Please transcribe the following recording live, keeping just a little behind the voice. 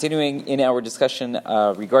Continuing in our discussion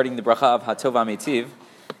regarding the bracha of Hatov HaMeitiv,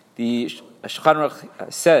 the Shulchan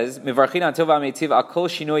Aruch says, "Mivarchin Hatov HaMeitiv akol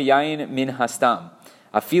shinoi yayin min hastam,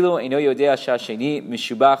 afilu eino yodea shasheni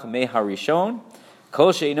mishubach me harishon,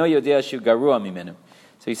 kol sheino yodea shu garua mimenu."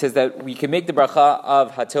 So he says that we can make the bracha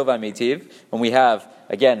of Hatov HaMeitiv when we have,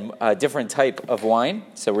 again, a different type of wine.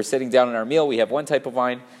 So we're sitting down in our meal, we have one type of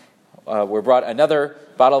wine, we're brought another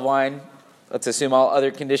bottle of wine. Let's assume all other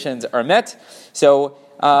conditions are met. So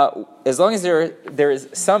as long as there is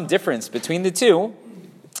some difference between the two,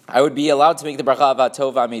 I would be allowed to make the bracha of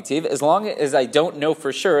Hatov HaMeitiv as long as I don't know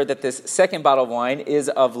for sure that this second bottle of wine is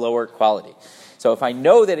of lower quality. So if I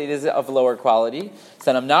know that it is of lower quality,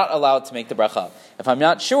 then I'm not allowed to make the bracha. If I'm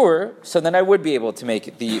not sure, so then I would be able to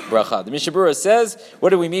make the bracha. The Mishnah Berurah says, what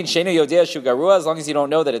do we mean? Sheinu yodea shu garua, as long as you don't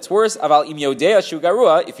know that it's worse. Aval im yodea shu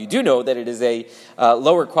garua, if you do know that it is a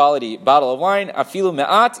lower quality bottle of wine, afilu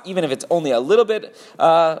me'at, even if it's only a little bit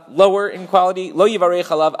lower in quality, lo yivarech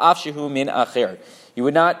alav af shehu min acher. You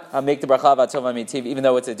would not make the bracha of Hatov HaMeitiv, even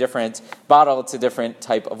though it's a different bottle, it's a different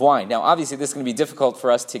type of wine. Now, obviously, this is going to be difficult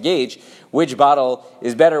for us to gauge which bottle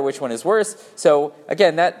is better, which one is worse. So,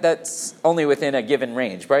 again, that's only within a given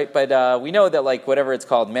range, right? But we know that, like, whatever it's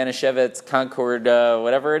called, Manischewitz, Concord,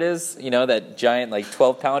 whatever it is, that giant,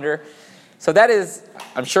 12-pounder. So that is,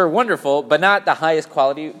 I'm sure, wonderful, but not the highest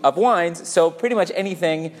quality of wines. So pretty much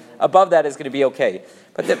anything above that is going to be okay.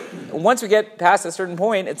 But once we get past a certain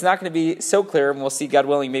point, it's not going to be so clear, and we'll see, God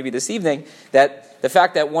willing, maybe this evening, that the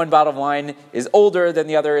fact that one bottle of wine is older than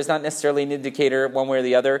the other is not necessarily an indicator one way or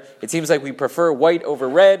the other. It seems like we prefer white over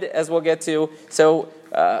red, as we'll get to. So,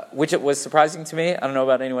 which it was surprising to me. I don't know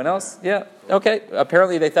about anyone else. Yeah, okay.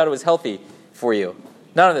 Apparently they thought it was healthy for you.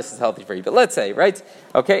 None of this is healthy for you, but let's say, right?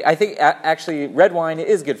 Okay, I think actually red wine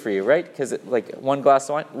is good for you, right? Because one glass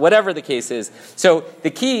of wine, whatever the case is. So the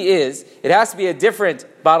key is it has to be a different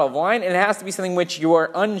bottle of wine, and it has to be something which you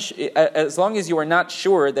are as long as you are not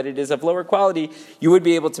sure that it is of lower quality, you would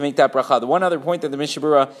be able to make that bracha. The one other point that the Mishnah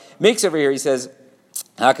Berurah makes over here, he says,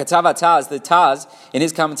 Katav Taz, the Taz, in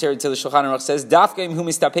his commentary to the Shulchan Aruch says, Dafka imhu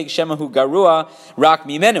mistapek shemahu garua rak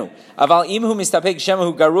mimenu. Aval imhu mistapek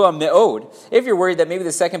shemahu garua me'od. If you're worried that maybe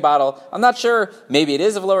the second bottle, I'm not sure, maybe it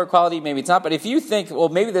is of lower quality, maybe it's not, but if you think, well,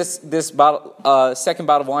 maybe this bottle, second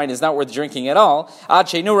bottle of wine is not worth drinking at all, ad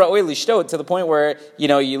she'enu ra'oi lishtot, to the point where,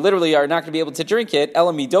 you literally are not going to be able to drink it,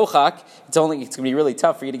 ela midochak, it's going to be really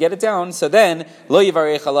tough for you to get it down, so then, lo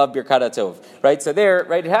yivarech alav birkat hatov. Right, so there,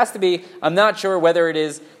 right, it has to be, I'm not sure whether it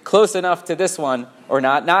is close enough to this one or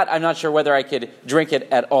not. I'm not sure whether I could drink it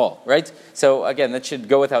at all, right? So again, that should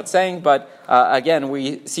go without saying, but again,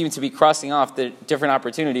 we seem to be crossing off the different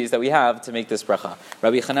opportunities that we have to make this bracha.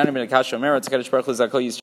 Rabbi Chanan ben Akash Omer,